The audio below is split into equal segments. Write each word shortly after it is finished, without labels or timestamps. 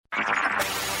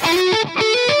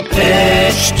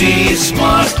HD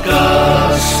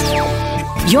Smartcast.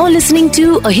 You're listening to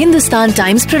a Hindustan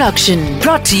Times production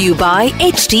brought to you by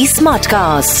HD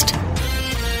Smartcast.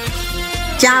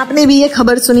 क्या आपने भी ये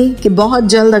खबर सुनी कि बहुत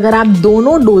जल्द अगर आप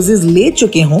दोनों डोजेस ले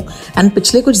चुके हों, एंड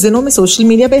पिछले कुछ दिनों में सोशल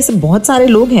मीडिया पे ऐसे बहुत सारे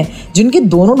लोग हैं जिनके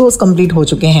दोनों डोज कंप्लीट हो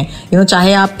चुके हैं।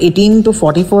 चाहे आप 18 to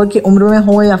 44 की उम्र में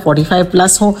हो या 45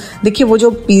 प्लस हो, देखिए वो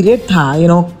जो पीरियड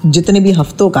था जितने भी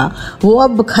हफ्तों का, वो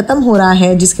अब खत्म हो रहा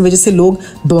है, जिसकी वजह से लोग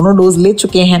दोनों डोज ले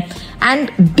चुके हैं। And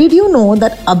did you know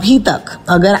that अभी तक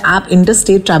अगर आप इंटर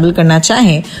स्टेट ट्रैवल करना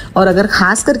चाहें और अगर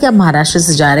खास करके आप महाराष्ट्र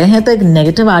से जा रहे हैं तो एक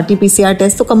नेगेटिव RT-PCR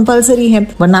टेस्ट तो कंपलसरी है,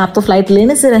 वरना आप तो फ्लाइट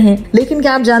लेने से रहें। लेकिन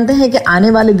क्या आप जानते हैं कि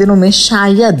आने वाले दिनों में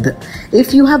शायद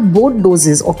if you have both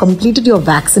doses और completed your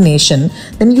vaccination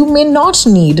then you may not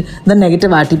need the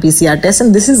negative RT-PCR test,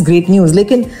 and this is great news.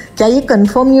 लेकिन क्या ये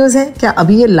कंफर्म न्यूज है? क्या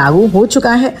अभी ये लागू हो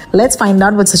चुका है? Let's find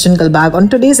out with Sachin Kalbag on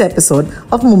today's episode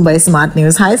of Mumbai smart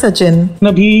news. हाय सचिन।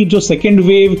 अभी जो सेकेंड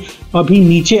वेव अभी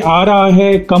नीचे आ रहा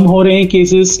है, कम हो रहे हैं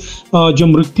केसेस, जो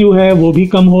मृत्यु है वो भी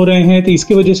कम हो रहे हैं, तो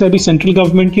इसकी वजह से अभी सेंट्रल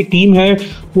गवर्नमेंट की टीम है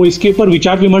वो इसके ऊपर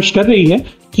विचार विमर्श कर रही है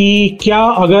कि क्या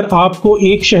अगर आपको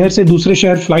एक शहर से दूसरे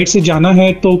शहर फ्लाइट से जाना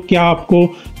है तो क्या आपको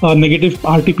नेगेटिव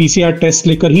RT-PCR टेस्ट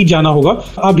लेकर ही जाना होगा।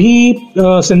 अभी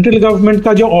सेंट्रल गवर्नमेंट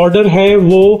का जो ऑर्डर है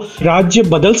वो राज्य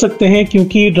बदल सकते हैं,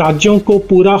 क्योंकि राज्यों को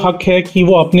पूरा हक है कि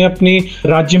वो अपने अपने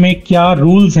राज्य में क्या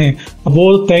रूल्स हैं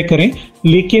वो तय करें।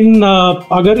 लेकिन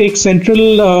अगर एक सेंट्रल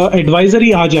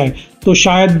एडवाइजरी आ जाए तो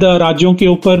शायद राज्यों के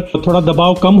ऊपर थोड़ा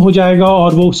दबाव कम हो जाएगा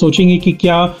और वो सोचेंगे कि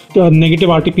क्या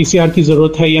नेगेटिव RT-PCR की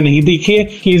जरूरत है या नहीं। देखिए,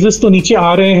 केसेस तो नीचे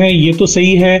आ रहे हैं, ये तो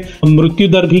सही है, मृत्यु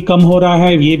दर भी कम हो रहा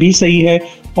है, ये भी सही है,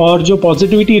 और जो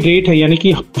पॉजिटिविटी रेट है यानी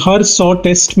कि हर 100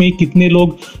 टेस्ट में कितने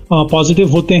लोग पॉजिटिव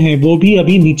होते हैं वो भी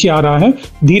अभी नीचे आ रहा है,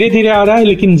 धीरे धीरे आ रहा है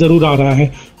लेकिन जरूर आ रहा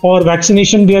है। और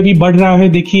वैक्सीनेशन भी अभी बढ़ रहा है।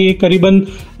 देखिए, करीबन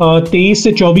 23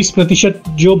 से 24%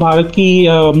 जो भारत की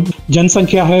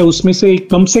जनसंख्या है उसमें से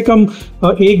कम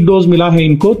एक डोज मिला है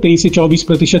इनको। 23 से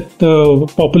 24%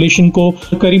 पॉपुलेशन को,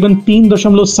 करीबन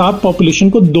 3.7 पॉपुलेशन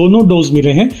को दोनों डोज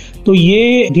मिले हैं। तो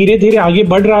ये धीरे धीरे आगे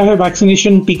बढ़ रहा है,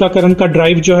 वैक्सीनेशन टीकाकरण का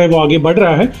ड्राइव जो है वो आगे बढ़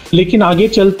रहा है। लेकिन आगे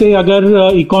चलते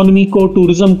अगर इकोनॉमी को,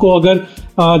 टूरिज्म को अगर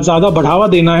ज्यादा बढ़ावा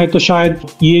देना है तो शायद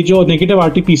ये जो नेगेटिव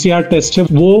RT-PCR टेस्ट है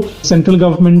वो सेंट्रल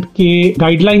गवर्नमेंट के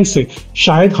गाइडलाइन से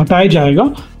शायद हटाया जाएगा,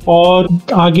 और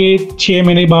आगे 6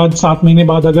 महीने बाद, 7 महीने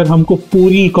बाद अगर हमको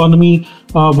पूरी इकोनॉमी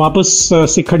वापस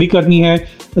से खड़ी करनी है,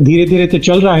 धीरे धीरे तो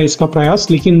चल रहा है इसका प्रयास,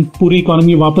 लेकिन पूरी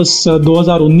इकोनॉमी वापस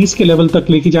 2019 के लेवल तक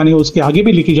लेके जाने है, उसके आगे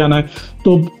भी लेके जाना है,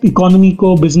 तो इकोनॉमी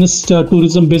को, बिजनेस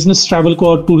ट्रैवल को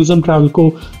और टूरिज्म ट्रैवल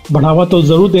को बढ़ावा तो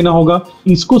जरूर देना होगा।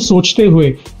 इसको सोचते हुए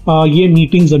ये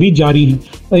मीटिंग्स अभी जारी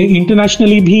हैं।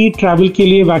 इंटरनेशनली भी ट्रैवल के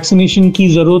लिए वैक्सीनेशन की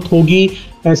जरूरत होगी,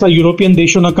 ऐसा यूरोपियन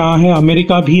देशों ने कहा है,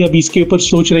 अमेरिका भी अभी इसके ऊपर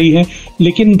सोच रही है,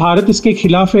 लेकिन भारत इसके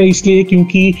खिलाफ है, इसलिए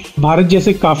क्योंकि भारत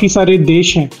जैसे काफी सारे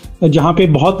देश हैं जहां पे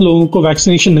बहुत लोगों को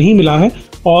वैक्सीनेशन नहीं मिला है,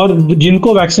 और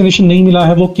जिनको वैक्सीनेशन नहीं मिला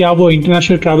है वो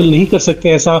इंटरनेशनल ट्रैवल नहीं कर सकते,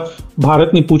 ऐसा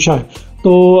भारत ने पूछा है।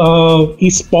 तो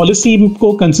इस पॉलिसी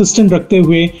को कंसिस्टेंट रखते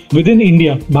हुए विद इन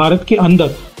इंडिया, भारत के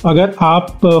अंदर अगर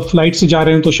आप फ्लाइट से जा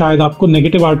रहे हैं तो शायद आपको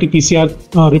नेगेटिव RT-PCR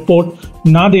रिपोर्ट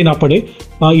ना देना पड़े,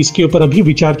 इसके ऊपर अभी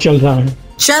विचार चल रहा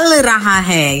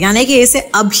है। यानी कि ऐसे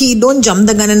अभी don't jump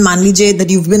the gun and मान लीजिए that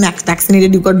you've been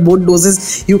vaccinated, you got both doses,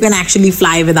 you can actually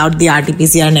fly without the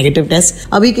RT-PCR negative test।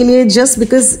 अभी के लिए जस्ट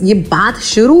बिकॉज ये बात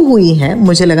शुरू हुई है,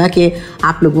 मुझे लगा कि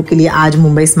आप लोगों के लिए आज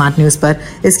मुंबई स्मार्ट न्यूज पर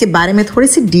इसके बारे में थोड़ी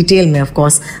सी डिटेल में ऑफ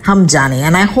कोर्स हम जाने,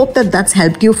 and I hope that's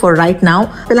helped you for right now.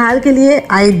 फिलहाल के लिए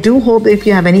I do hope if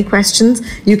you have any questions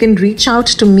you can reach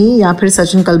out to me या फिर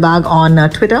सचिन कलबाग ऑन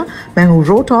ट्विटर। मैं हूँ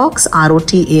Rotalks,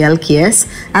 ROTALKS,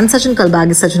 and Sachin Kalbag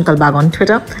Sachin Kalbag on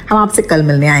Twitter. हम आपसे कल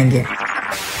मिलने आएंगे।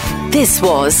 This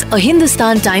was a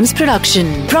Hindustan Times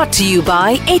production brought to you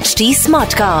by HD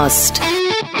Smartcast.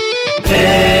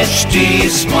 HD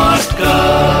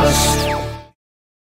Smartcast.